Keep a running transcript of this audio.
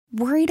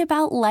Worried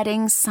about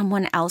letting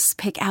someone else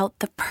pick out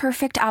the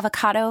perfect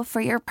avocado for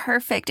your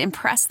perfect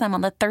impress them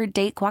on the third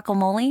date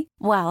guacamole?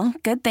 Well,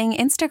 good thing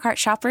Instacart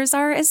shoppers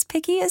are as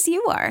picky as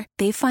you are.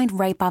 They find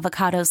ripe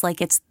avocados like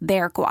it's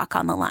their guac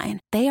on the line.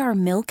 They are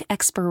milk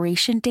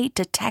expiration date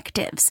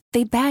detectives.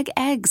 They bag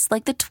eggs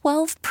like the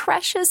 12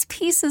 precious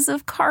pieces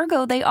of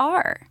cargo they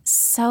are.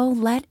 So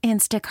let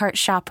Instacart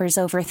shoppers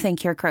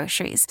overthink your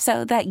groceries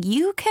so that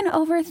you can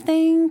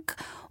overthink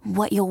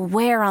what you'll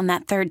wear on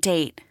that third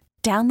date.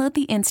 Download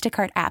the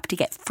Instacart app to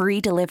get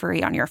free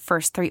delivery on your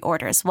first 3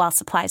 orders while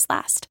supplies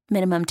last.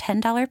 Minimum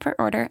 $10 per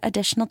order.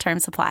 Additional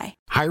terms apply.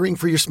 Hiring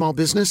for your small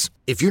business?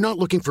 If you're not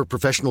looking for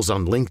professionals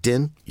on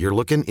LinkedIn, you're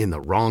looking in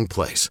the wrong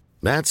place.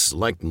 That's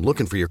like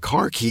looking for your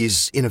car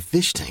keys in a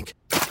fish tank.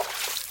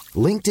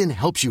 LinkedIn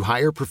helps you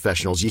hire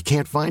professionals you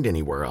can't find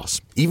anywhere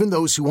else, even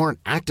those who aren't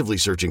actively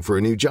searching for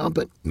a new job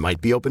but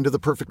might be open to the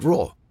perfect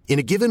role. In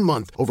a given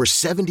month, over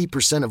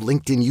 70% of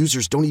LinkedIn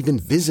users don't even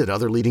visit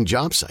other leading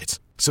job sites.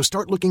 So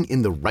start looking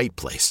in the right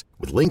place.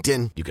 With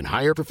LinkedIn, you can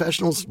hire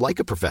professionals like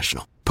a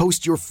professional.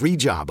 Post your free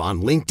job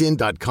on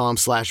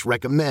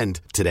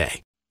linkedin.com/recommend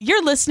today.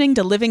 You're listening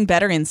to Living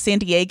Better in San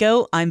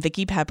Diego. I'm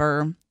Vicki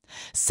Pepper.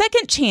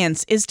 Second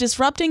Chance is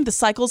disrupting the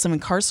cycles of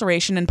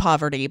incarceration and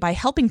poverty by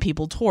helping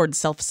people towards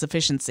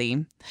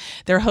self-sufficiency.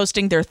 They're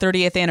hosting their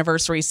 30th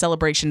anniversary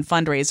celebration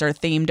fundraiser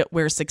themed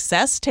Where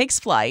Success Takes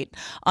Flight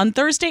on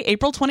Thursday,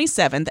 April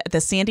 27th at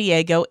the San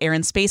Diego Air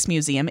and Space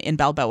Museum in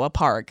Balboa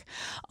Park.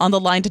 On the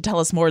line to tell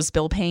us more is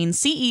Bill Payne,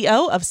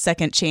 CEO of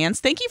Second Chance.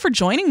 Thank you for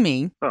joining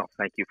me. Well,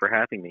 thank you for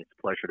having me. It's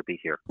a pleasure to be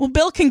here. Well,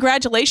 Bill,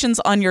 congratulations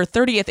on your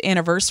 30th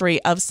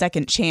anniversary of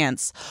Second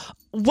Chance.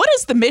 What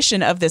is the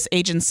mission of this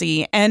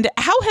agency, and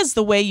how has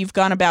the way you've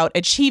gone about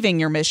achieving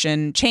your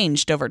mission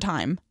changed over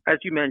time? As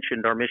you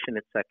mentioned, our mission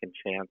at Second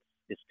Chance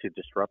is to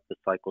disrupt the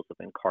cycles of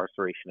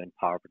incarceration and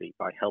poverty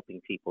by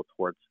helping people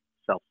towards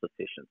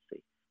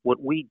self-sufficiency.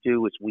 What we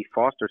do is we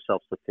foster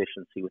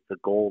self-sufficiency with the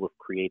goal of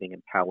creating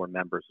empowered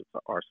members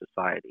of our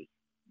society.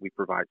 We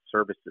provide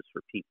services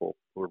for people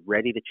who are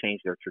ready to change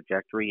their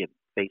trajectory and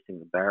facing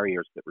the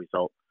barriers that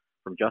result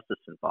from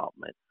justice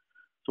involvement.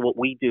 So what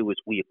we do is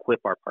we equip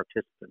our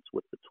participants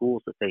with the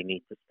tools that they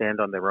need to stand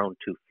on their own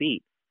 2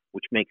 feet,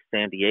 which makes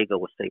San Diego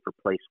a safer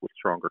place with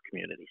stronger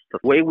communities.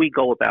 The way we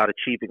go about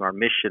achieving our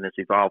mission has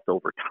evolved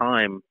over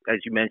time.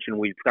 As you mentioned,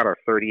 we've got our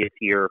 30th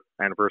year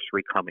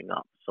anniversary coming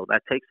up. So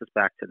that takes us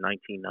back to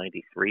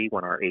 1993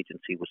 when our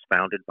agency was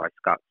founded by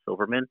Scott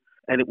Silverman.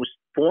 And it was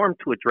formed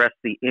to address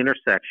the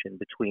intersection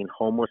between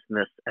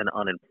homelessness and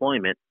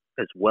unemployment,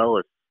 as well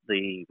as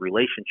the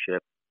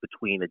relationship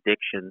between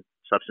addiction,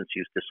 substance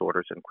use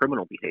disorders, and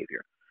criminal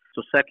behavior.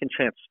 So Second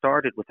Chance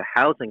started with a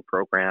housing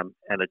program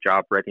and a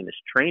job readiness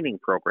training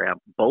program,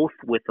 both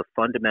with a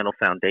fundamental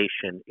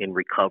foundation in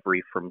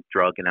recovery from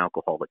drug and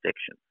alcohol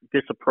addiction.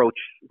 This approach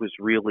was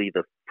really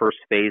the first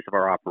phase of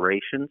our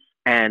operations,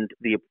 and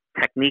the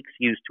techniques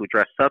used to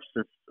address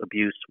substance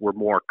abuse were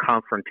more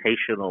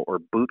confrontational or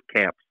boot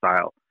camp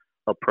style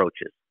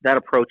approaches. That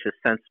approach has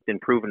since been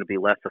proven to be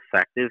less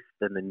effective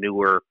than the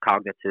newer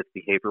cognitive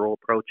behavioral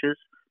approaches.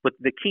 But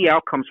the key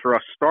outcomes for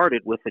us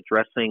started with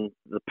addressing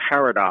the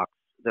paradox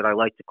that I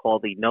like to call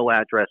the no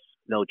address,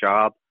 no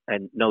job,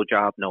 and no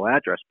job, no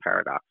address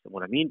paradox. And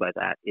what I mean by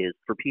that is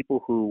for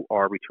people who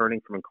are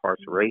returning from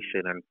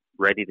incarceration and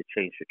ready to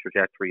change the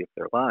trajectory of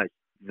their lives,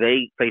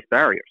 they face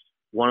barriers.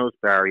 One of those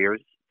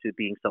barriers to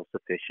being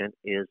self-sufficient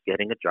is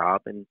getting a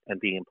job and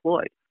being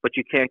employed. But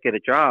you can't get a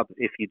job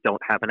if you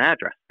don't have an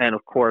address. And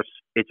of course,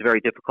 it's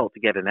very difficult to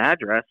get an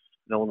address.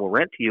 No one will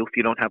rent to you if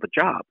you don't have a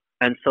job.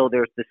 And so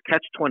there's this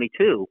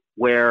catch-22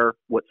 where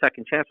what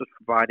Second Chance was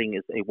providing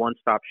is a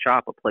one-stop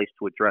shop, a place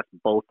to address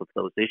both of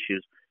those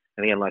issues.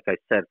 And again, like I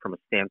said, from a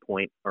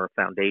standpoint or a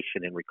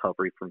foundation in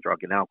recovery from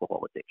drug and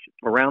alcohol addiction.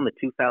 Around the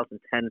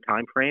 2010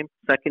 timeframe,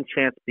 Second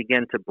Chance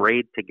began to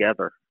braid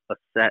together a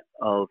set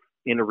of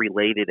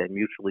interrelated and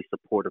mutually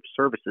supportive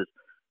services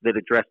that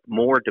addressed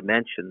more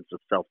dimensions of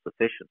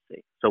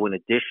self-sufficiency. So in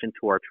addition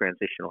to our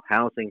transitional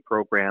housing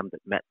program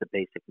that met the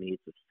basic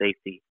needs of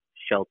safety,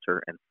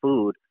 shelter, and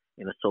food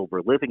in a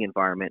sober living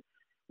environment,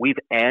 we've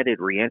added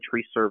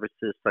reentry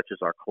services such as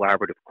our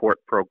collaborative court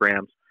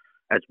programs,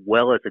 as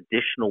well as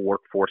additional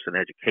workforce and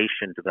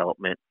education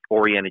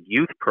development-oriented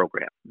youth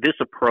program. This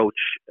approach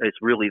is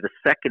really the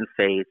second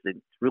phase, and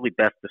it's really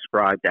best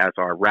described as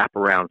our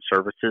wraparound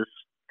services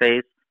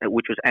phase,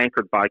 which was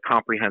anchored by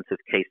comprehensive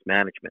case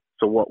management.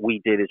 So what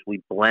we did is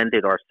we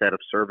blended our set of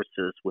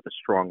services with a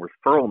strong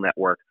referral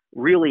network,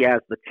 really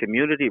as the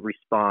community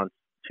response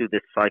to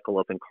this cycle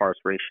of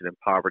incarceration and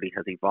poverty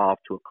has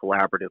evolved to a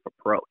collaborative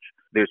approach.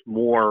 There's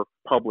more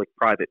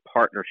public-private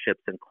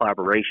partnerships and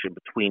collaboration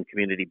between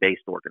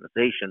community-based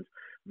organizations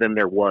than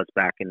there was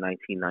back in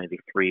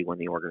 1993 when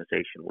the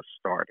organization was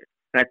started.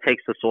 That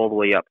takes us all the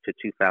way up to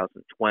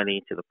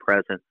 2020 to the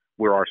present,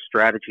 where our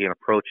strategy and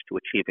approach to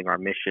achieving our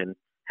mission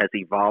has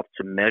evolved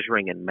to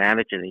measuring and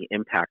managing the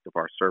impact of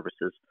our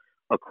services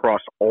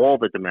across all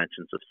the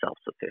dimensions of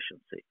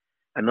self-sufficiency.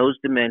 And those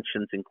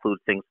dimensions include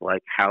things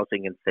like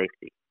housing and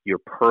safety, your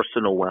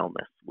personal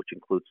wellness, which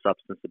includes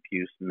substance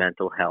abuse,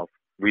 mental health,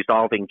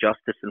 resolving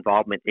justice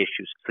involvement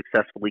issues,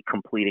 successfully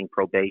completing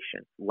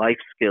probation, life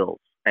skills,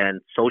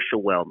 and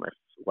social wellness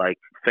like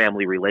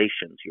family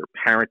relations, your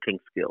parenting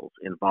skills,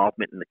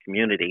 involvement in the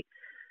community.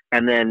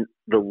 And then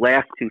the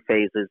last two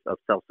phases of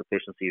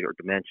self-sufficiency or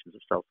dimensions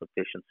of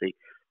self-sufficiency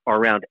are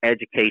around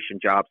education,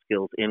 job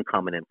skills,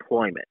 income, and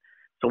employment.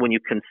 So when you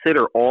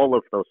consider all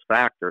of those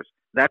factors,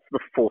 that's the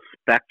full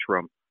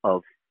spectrum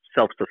of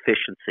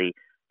self-sufficiency,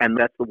 and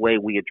that's the way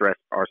we address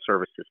our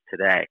services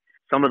today.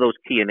 Some of those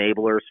key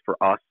enablers for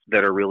us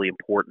that are really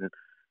important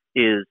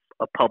is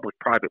a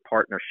public-private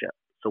partnership.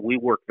 So we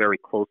work very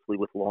closely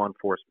with law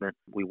enforcement.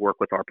 We work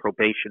with our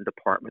probation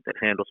department that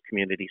handles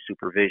community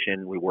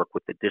supervision. We work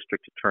with the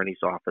district attorney's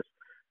office,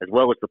 as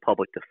well as the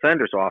public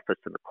defender's office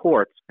and the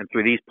courts. And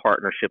through these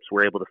partnerships,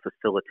 we're able to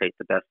facilitate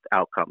the best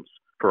outcomes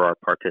for our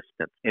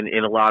participants.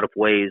 In a lot of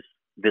ways,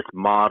 this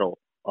model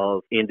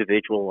of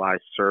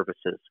individualized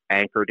services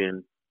anchored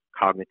in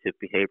cognitive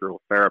behavioral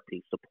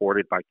therapy,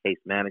 supported by case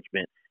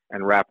management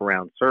and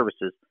wraparound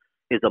services,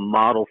 is a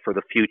model for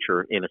the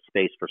future in a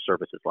space for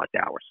services like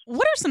ours.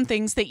 What are some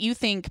things that you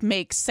think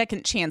make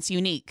Second Chance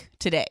unique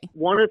today?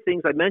 One of the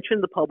things I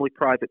mentioned, the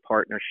public-private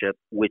partnership,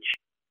 which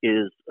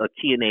is a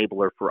key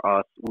enabler for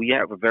us. We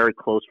have a very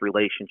close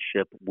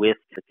relationship with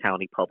the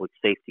county public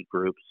safety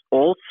groups.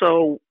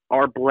 Also,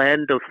 our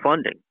blend of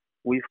funding.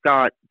 We've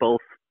got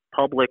both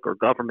public or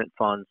government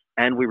funds,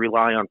 and we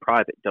rely on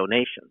private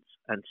donations.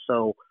 And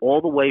so all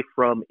the way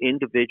from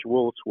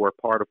individuals who are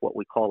part of what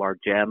we call our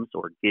GEMS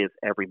or Give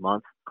Every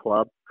Month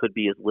Club, could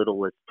be as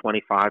little as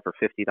 $25 or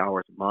 $50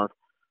 a month,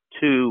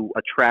 to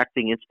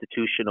attracting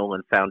institutional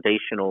and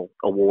foundational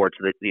awards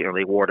that they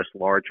award us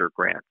larger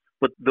grants.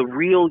 But the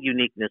real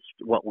uniqueness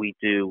to what we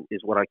do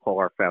is what I call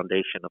our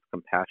foundation of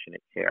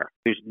compassionate care.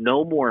 There's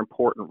no more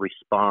important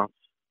response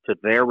to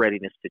their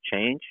readiness to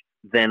change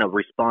than a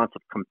response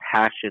of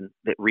compassion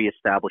that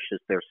reestablishes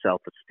their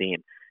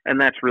self-esteem. And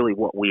that's really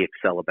what we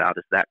excel about,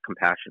 is that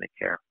compassionate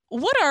care.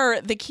 What are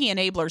the key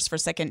enablers for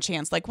Second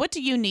Chance? Like, what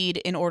do you need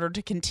in order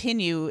to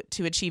continue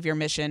to achieve your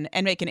mission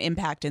and make an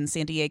impact in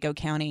San Diego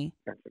County?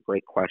 That's a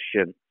great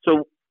question.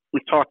 So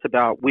we talked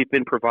about, we've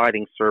been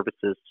providing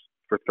services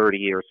for 30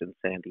 years in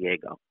San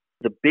Diego.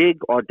 The big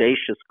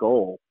audacious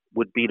goal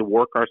would be to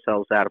work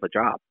ourselves out of a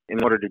job.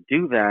 In order to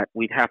do that,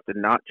 we'd have to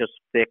not just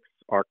fix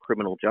our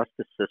criminal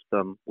justice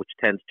system, which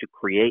tends to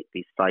create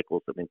these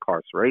cycles of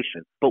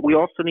incarceration, but we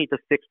also need to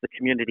fix the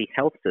community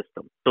health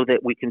system so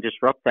that we can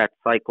disrupt that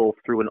cycle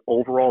through an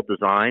overall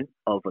design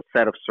of a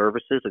set of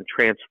services and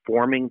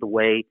transforming the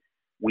way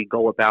we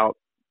go about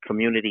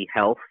community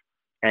health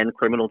and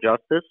criminal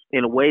justice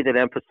in a way that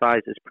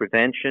emphasizes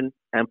prevention,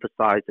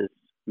 emphasizes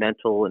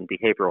mental and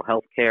behavioral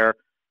health care,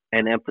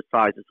 and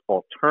emphasizes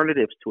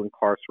alternatives to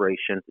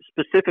incarceration,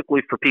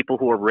 specifically for people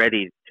who are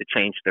ready to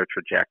change their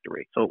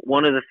trajectory. So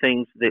one of the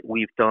things that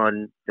we've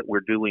done, that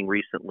we're doing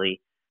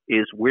recently,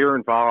 is we're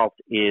involved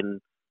in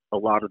a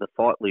lot of the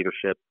thought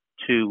leadership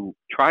to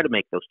try to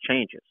make those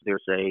changes.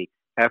 There's an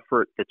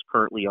effort that's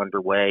currently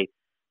underway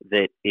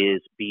that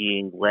is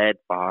being led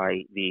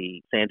by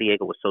the San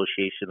Diego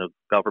Association of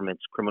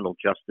Government's Criminal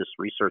Justice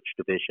Research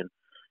Division,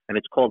 and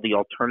it's called the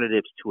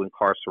Alternatives to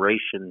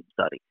Incarceration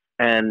Study.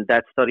 And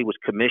that study was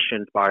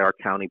commissioned by our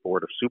County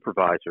Board of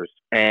Supervisors.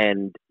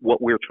 And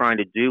what we're trying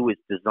to do is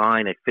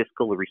design a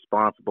fiscally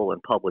responsible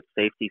and public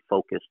safety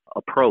focused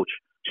approach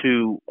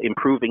to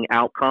improving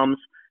outcomes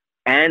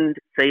and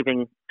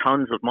saving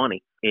tons of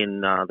money in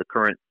the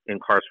current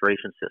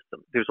incarceration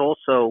system. There's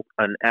also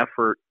an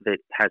effort that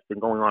has been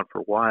going on for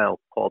a while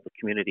called the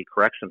Community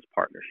Corrections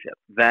Partnership.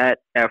 That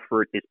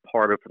effort is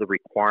part of the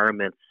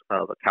requirements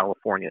of a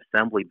California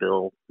Assembly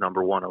Bill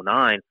number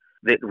 109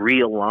 that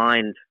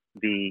realigned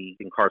the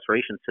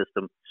incarceration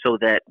system so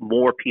that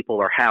more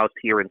people are housed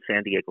here in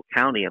San Diego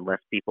County and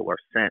less people are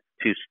sent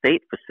to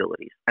state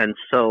facilities. And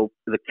so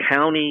the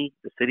county,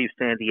 the city of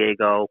San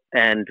Diego,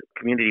 and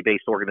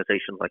community-based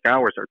organizations like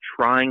ours are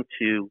trying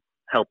to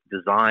help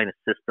design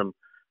a system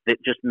that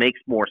just makes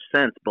more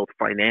sense both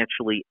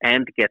financially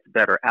and gets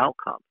better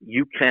outcomes.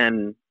 You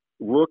can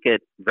look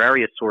at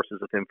various sources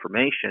of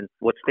information.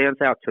 What stands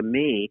out to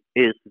me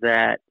is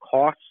that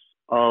costs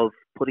of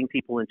putting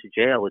people into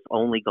jail is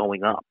only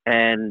going up.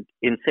 And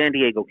in San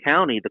Diego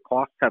County, the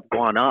costs have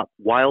gone up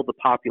while the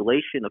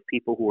population of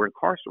people who are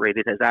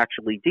incarcerated has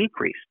actually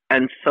decreased.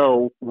 And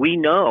so we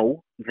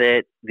know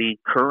that the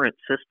current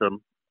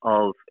system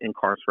of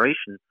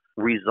incarceration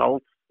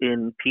results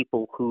in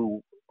people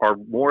who are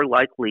more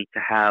likely to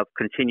have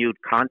continued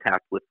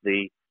contact with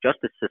the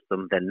justice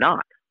system than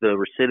not. The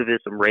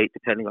recidivism rate,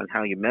 depending on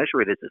how you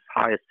measure it, is as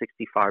high as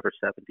 65 or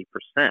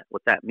 70%.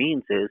 What that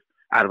means is,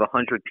 out of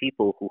 100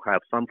 people who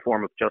have some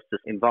form of justice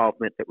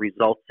involvement that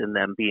results in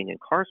them being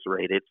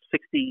incarcerated,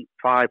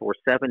 65 or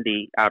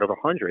 70 out of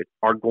 100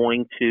 are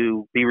going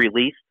to be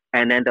released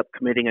and end up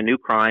committing a new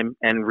crime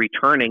and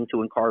returning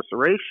to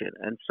incarceration.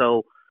 And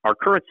so our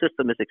current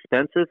system is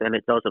expensive and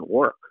it doesn't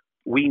work.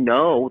 We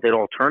know that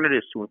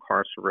alternatives to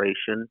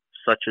incarceration,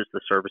 such as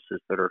the services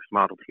that are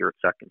modeled here at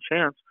Second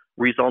Chance,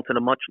 result in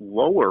a much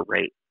lower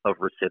rate of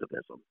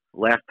recidivism.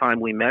 Last time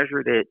we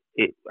measured it,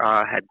 it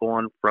had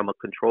gone from a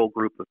control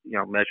group of,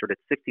 measured at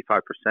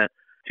 65%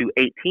 to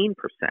 18%.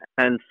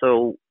 And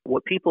so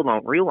what people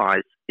don't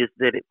realize is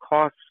that it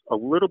costs a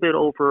little bit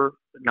over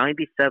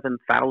 $97,000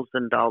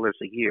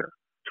 a year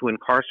to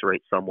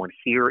incarcerate someone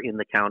here in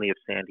the county of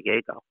San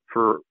Diego.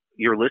 For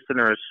your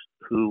listeners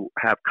who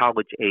have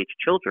college-age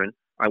children,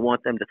 I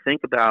want them to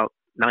think about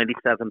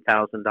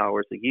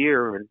 $97,000 a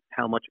year and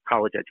how much a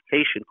college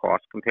education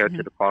costs compared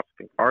to the cost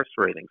of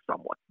incarcerating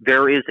someone.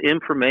 There is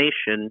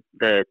information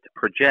that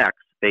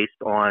projects,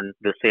 based on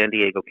the San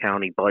Diego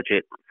County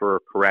budget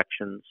for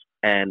corrections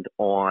and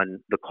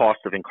on the cost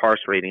of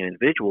incarcerating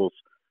individuals,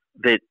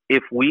 that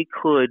if we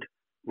could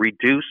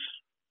reduce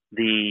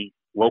the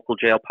local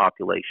jail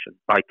population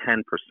by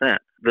 10%,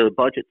 the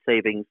budget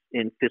savings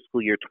in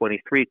fiscal year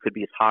 23 could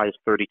be as high as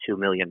 $32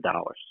 million.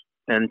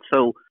 And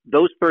so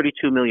those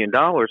 $32 million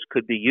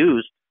could be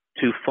used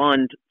to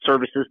fund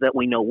services that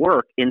we know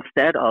work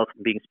instead of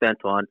being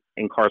spent on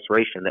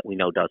incarceration that we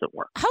know doesn't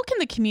work. How can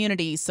the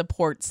community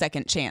support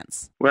Second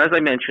Chance? Well, as I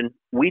mentioned,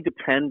 we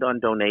depend on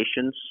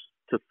donations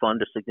to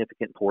fund a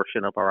significant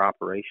portion of our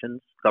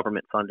operations.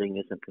 Government funding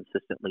isn't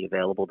consistently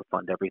available to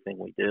fund everything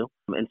we do.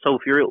 And so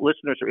if your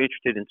listeners are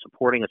interested in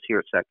supporting us here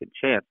at Second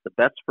Chance, the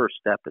best first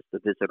step is to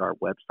visit our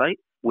website,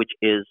 which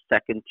is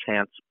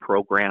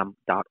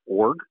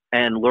secondchanceprogram.org,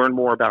 and learn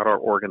more about our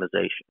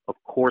organization.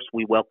 Of course,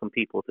 we welcome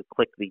people to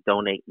click the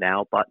Donate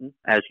Now button.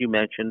 As you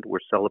mentioned, we're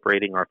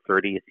celebrating our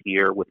 30th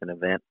year with an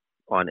event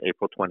on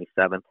April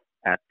 27th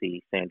at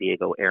the San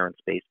Diego Air and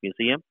Space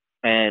Museum.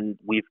 And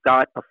we've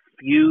got a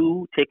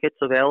few tickets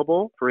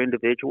available for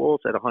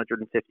individuals at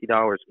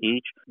 $150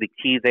 each. The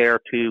key there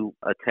to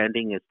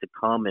attending is to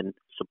come and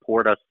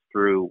support us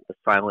through a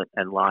silent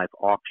and live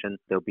auction.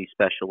 There'll be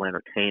special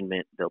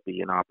entertainment. There'll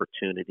be an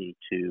opportunity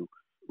to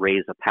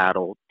raise a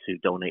paddle to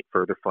donate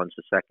further funds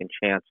to Second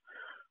Chance.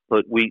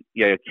 But we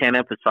can't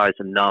emphasize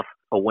enough,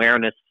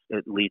 awareness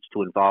it leads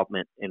to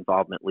involvement.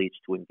 Involvement leads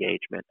to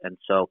engagement. And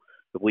so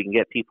if we can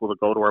get people to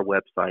go to our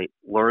website,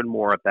 learn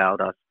more about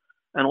us,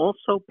 and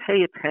also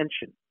pay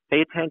attention.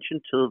 Pay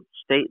attention to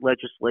state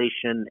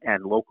legislation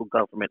and local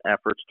government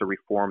efforts to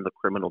reform the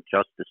criminal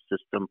justice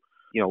system.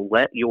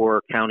 Let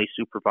your county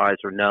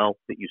supervisor know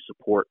that you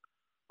support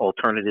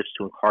alternatives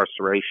to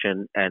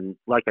incarceration. And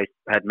like I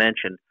had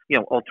mentioned,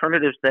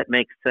 alternatives that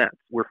make sense.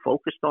 We're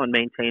focused on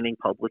maintaining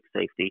public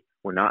safety.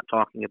 We're not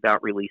talking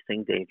about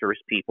releasing dangerous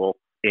people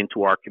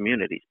into our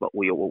communities. But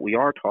what we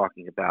are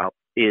talking about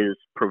is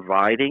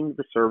providing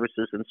the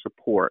services and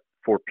support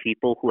for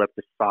people who have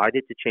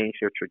decided to change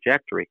their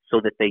trajectory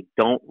so that they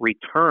don't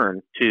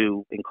return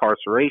to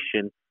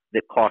incarceration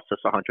that costs us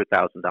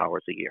 $100,000 a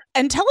year.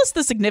 And tell us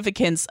the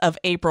significance of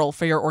April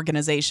for your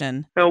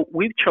organization. So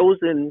we've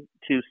chosen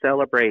to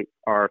celebrate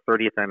our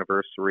 30th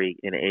anniversary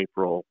in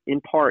April, in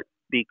part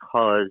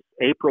because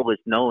April is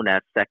known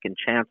as Second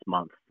Chance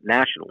Month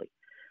nationally.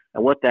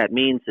 And what that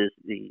means is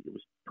it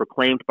was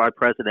proclaimed by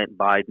President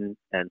Biden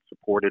and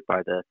supported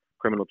by the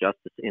Criminal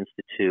Justice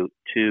Institute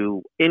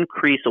to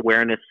increase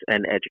awareness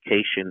and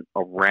education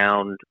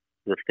around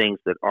the things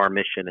that our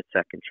mission at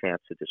Second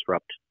Chance to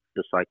disrupt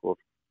the cycle of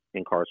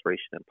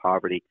incarceration and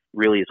poverty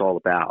really is all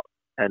about.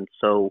 And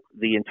so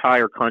the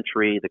entire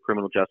country, the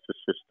criminal justice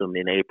system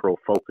in April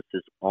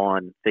focuses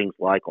on things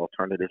like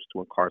alternatives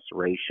to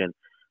incarceration,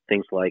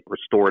 things like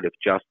restorative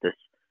justice.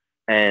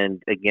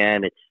 And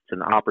again, it's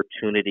an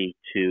opportunity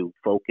to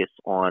focus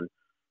on,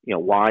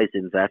 wise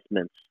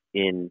investments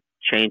in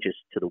changes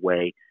to the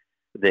way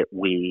that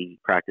we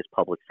practice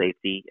public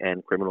safety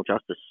and criminal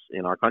justice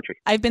in our country.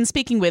 I've been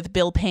speaking with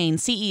Bill Payne,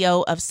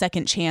 CEO of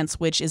Second Chance,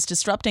 which is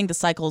disrupting the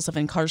cycles of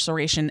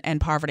incarceration and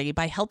poverty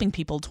by helping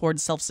people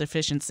towards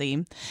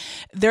self-sufficiency.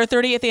 Their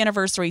 30th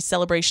anniversary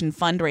celebration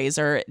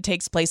fundraiser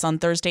takes place on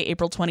Thursday,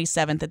 April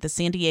 27th at the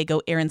San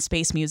Diego Air and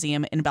Space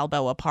Museum in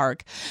Balboa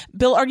Park.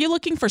 Bill, are you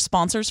looking for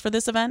sponsors for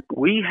this event?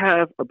 We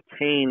have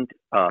obtained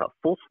a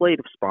full slate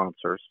of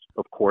sponsors.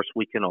 Of course,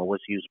 we can always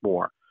use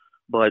more.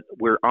 But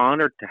we're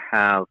honored to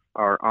have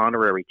our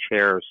honorary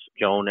chairs,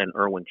 Joan and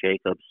Erwin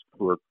Jacobs,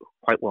 who are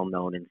quite well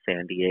known in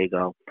San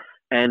Diego.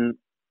 And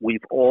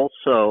we've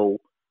also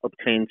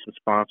obtained some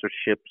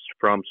sponsorships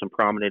from some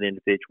prominent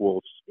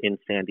individuals in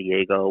San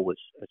Diego,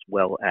 as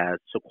well as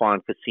Sequan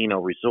Casino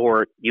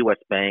Resort, U.S.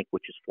 Bank,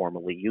 which is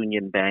formerly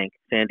Union Bank,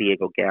 San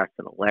Diego Gas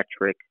and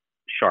Electric,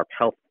 Sharp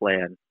Health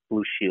Plan,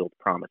 Blue Shield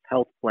Promise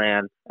Health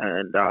Plan,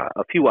 and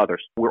a few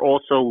others. We're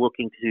also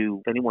looking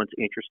to, if anyone's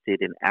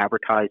interested in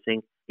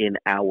advertising in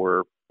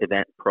our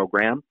event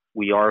program,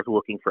 we are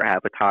looking for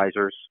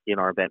advertisers in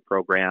our event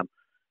program.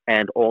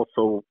 And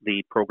also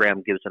the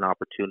program gives an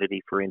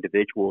opportunity for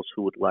individuals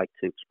who would like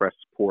to express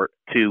support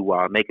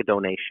to make a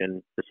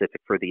donation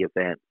specific for the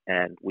event.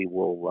 And we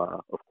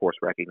will, of course,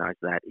 recognize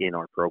that in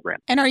our program.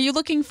 And are you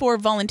looking for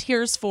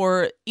volunteers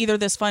for either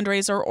this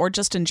fundraiser or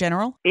just in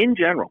general? In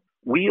general.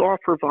 We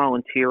offer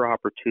volunteer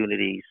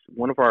opportunities.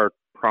 One of our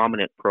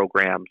prominent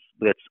programs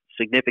that's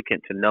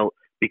significant to note,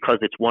 because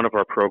it's one of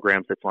our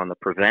programs that's on the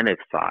preventive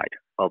side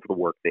of the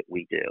work that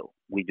we do.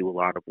 We do a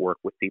lot of work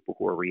with people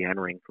who are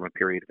reentering from a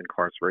period of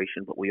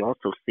incarceration, but we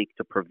also seek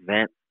to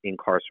prevent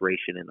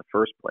incarceration in the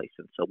first place.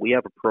 And so we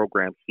have a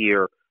program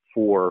here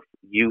for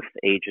youth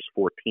ages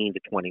 14 to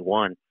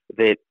 21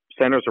 that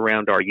centers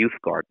around our youth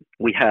garden.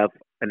 We have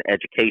an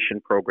education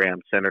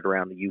program centered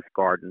around the youth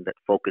garden that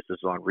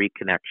focuses on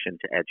reconnection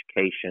to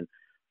education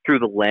through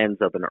the lens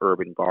of an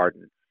urban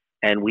garden.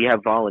 And we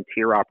have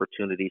volunteer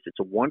opportunities. It's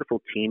a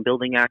wonderful team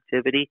building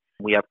activity.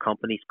 We have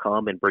companies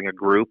come and bring a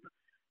group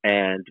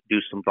and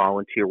do some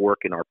volunteer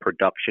work in our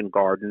production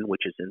garden,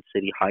 which is in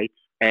City Heights.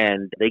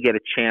 And they get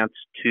a chance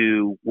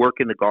to work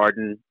in the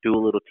garden, do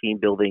a little team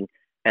building,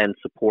 and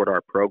support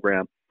our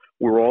program.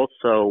 We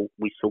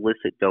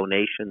solicit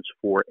donations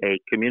for a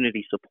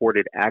community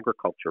supported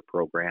agriculture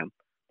program,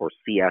 or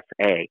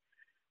CSA.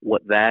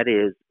 What that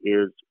is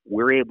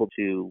we're able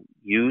to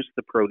use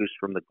the produce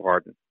from the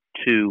garden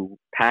to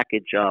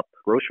package up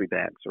grocery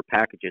bags or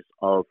packages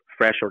of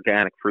fresh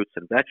organic fruits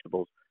and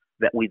vegetables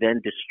that we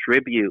then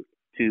distribute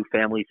to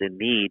families in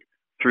need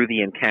through the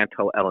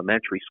Encanto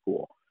Elementary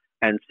School.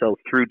 And so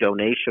through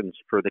donations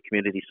for the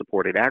community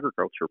supported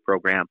agriculture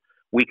program,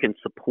 we can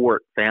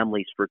support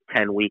families for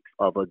 10 weeks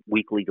of a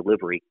weekly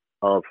delivery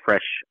of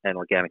fresh and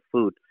organic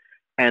food.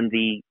 And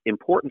the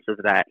importance of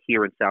that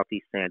here in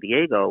Southeast San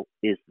Diego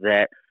is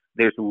that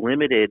there's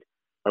limited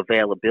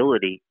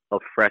availability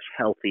of fresh,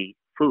 healthy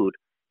food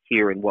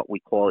here in what we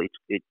call it.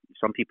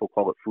 Some people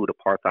call it food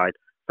apartheid.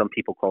 Some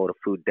people call it a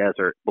food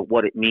desert. But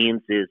what it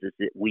means is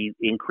that we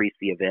increase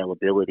the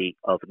availability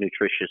of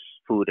nutritious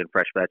food and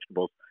fresh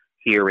vegetables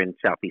here in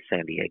Southeast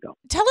San Diego.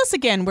 Tell us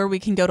again where we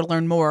can go to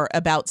learn more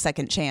about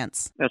Second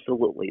Chance.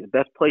 Absolutely. The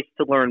best place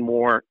to learn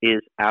more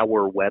is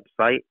our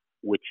website,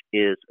 which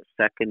is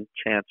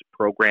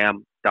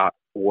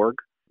secondchanceprogram.org.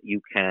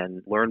 You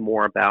can learn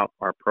more about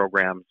our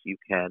programs. You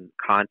can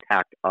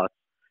contact us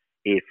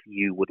if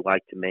you would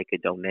like to make a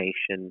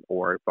donation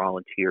or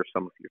volunteer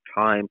some of your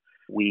time.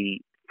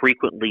 We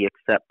frequently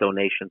accept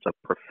donations of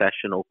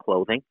professional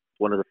clothing.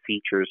 One of the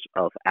features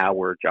of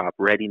our job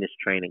readiness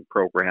training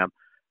program,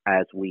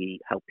 as we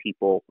help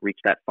people reach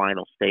that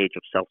final stage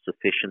of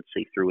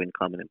self-sufficiency through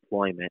income and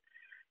employment,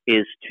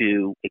 is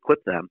to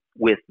equip them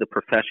with the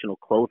professional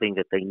clothing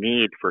that they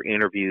need for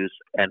interviews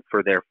and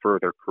for their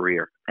further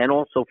career, and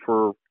also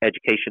for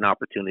education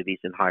opportunities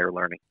in higher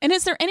learning. And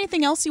is there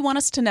anything else you want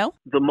us to know?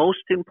 The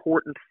most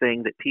important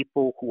thing that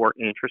people who are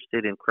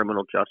interested in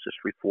criminal justice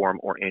reform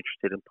or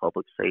interested in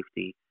public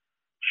safety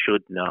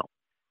should know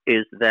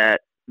is that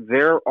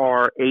there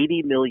are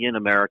 80 million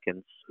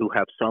Americans who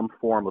have some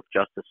form of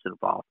justice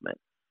involvement,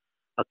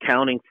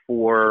 accounting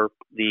for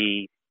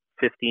the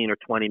 15 or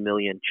 20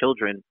 million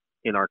children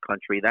in our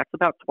country. That's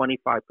about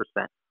 25%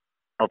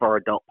 of our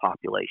adult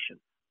population.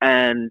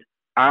 And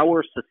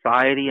our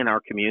society and our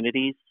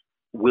communities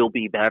will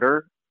be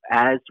better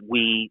as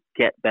we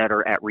get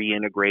better at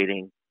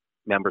reintegrating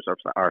members of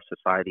our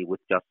society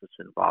with justice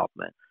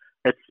involvement,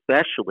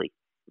 especially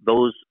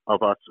those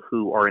of us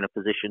who are in a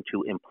position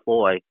to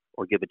employ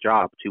or give a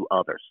job to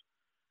others.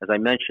 As I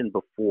mentioned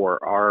before,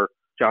 our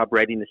job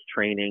readiness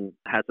training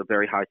has a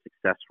very high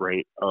success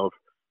rate of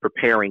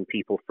preparing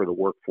people for the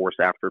workforce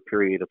after a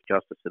period of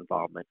justice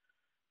involvement.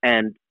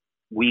 And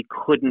we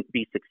couldn't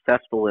be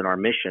successful in our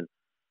mission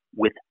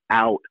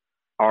without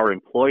our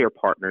employer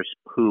partners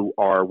who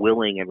are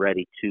willing and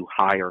ready to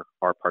hire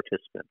our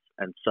participants.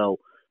 And so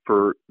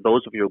for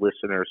those of your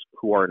listeners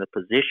who are in a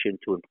position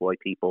to employ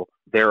people,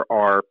 there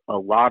are a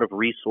lot of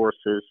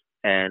resources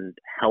and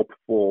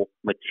helpful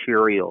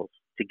materials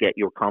to get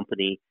your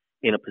company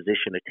in a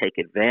position to take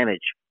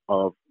advantage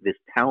of this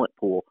talent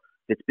pool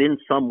that's been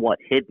somewhat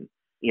hidden.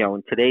 You know,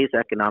 in today's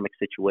economic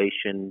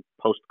situation,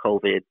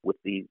 post-COVID, with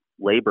the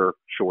labor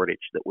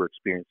shortage that we're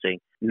experiencing,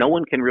 no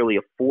one can really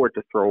afford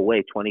to throw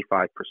away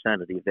 25%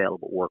 of the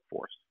available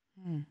workforce.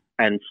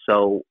 And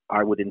so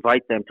I would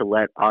invite them to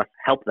let us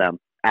help them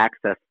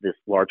access this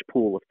large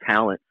pool of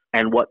talent.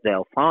 And what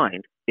they'll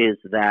find is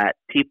that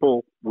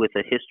people with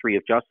a history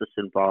of justice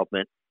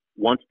involvement,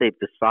 once they've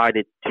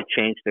decided to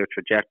change their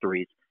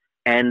trajectories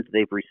and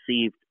they've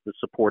received the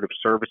supportive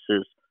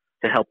services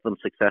to help them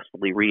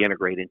successfully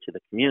reintegrate into the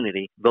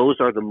community, those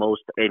are the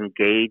most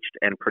engaged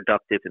and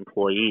productive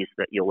employees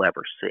that you'll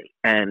ever see.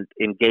 And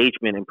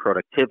engagement and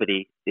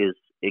productivity is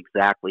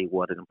exactly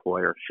what an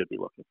employer should be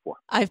looking for.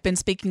 I've been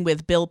speaking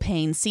with Bill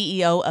Payne,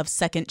 CEO of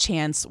Second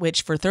Chance,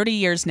 which for 30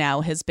 years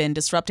now has been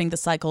disrupting the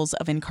cycles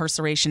of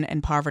incarceration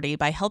and poverty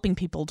by helping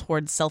people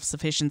towards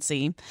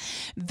self-sufficiency.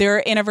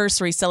 Their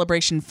anniversary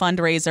celebration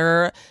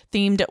fundraiser,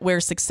 themed Where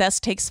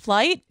Success Takes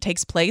Flight,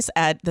 takes place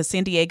at the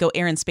San Diego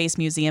Air and Space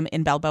Museum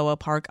in Balboa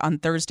Park on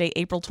Thursday,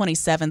 April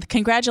 27th.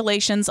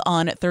 Congratulations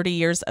on 30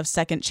 years of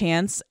Second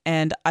Chance,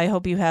 and I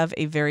hope you have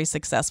a very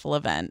successful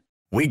event.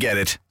 We get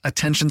it.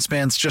 Attention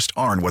spans just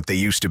aren't what they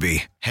used to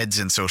be. Heads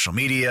in social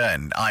media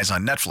and eyes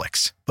on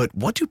Netflix. But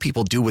what do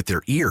people do with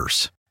their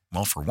ears?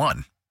 Well, for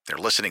one, they're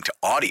listening to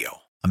audio.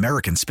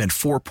 Americans spend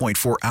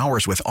 4.4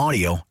 hours with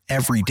audio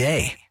every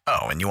day.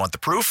 Oh, and you want the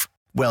proof?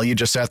 Well, you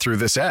just sat through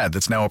this ad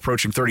that's now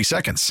approaching 30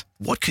 seconds.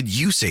 What could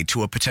you say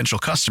to a potential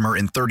customer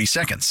in 30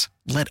 seconds?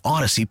 Let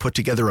Odyssey put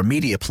together a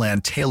media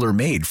plan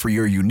tailor-made for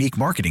your unique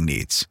marketing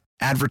needs.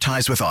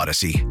 Advertise with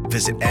Odyssey.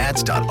 Visit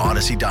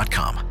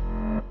ads.odyssey.com.